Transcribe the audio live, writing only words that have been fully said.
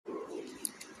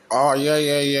Oh,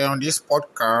 yeah. On this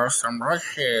podcast, I'm right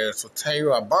here to tell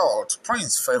you about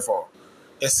Prince Favor.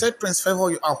 They said, Prince Favor,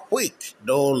 you are weak.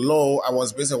 Though low, I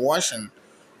was busy watching.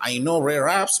 I know Ray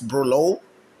Raps, bro, low.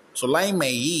 So, like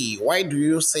me, why do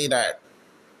you say that?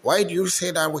 Why do you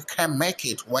say that we can't make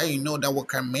it? Why you know that we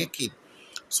can make it?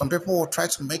 Some people will try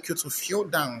to make you to feel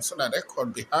down so that they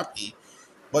could be happy.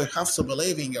 But you have to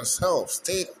believe in yourself.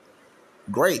 Stay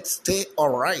great. Stay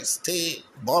alright. Stay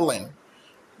balling.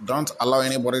 Don't allow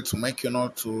anybody to make you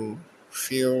not to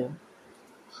feel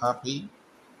happy.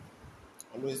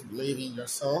 Always believe in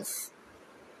yourself.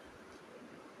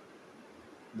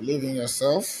 Believe in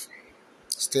yourself.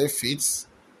 Stay fit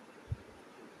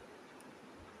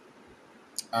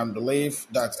and believe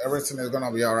that everything is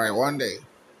gonna be alright one day.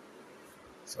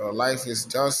 So life is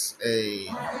just a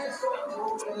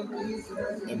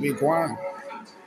big one.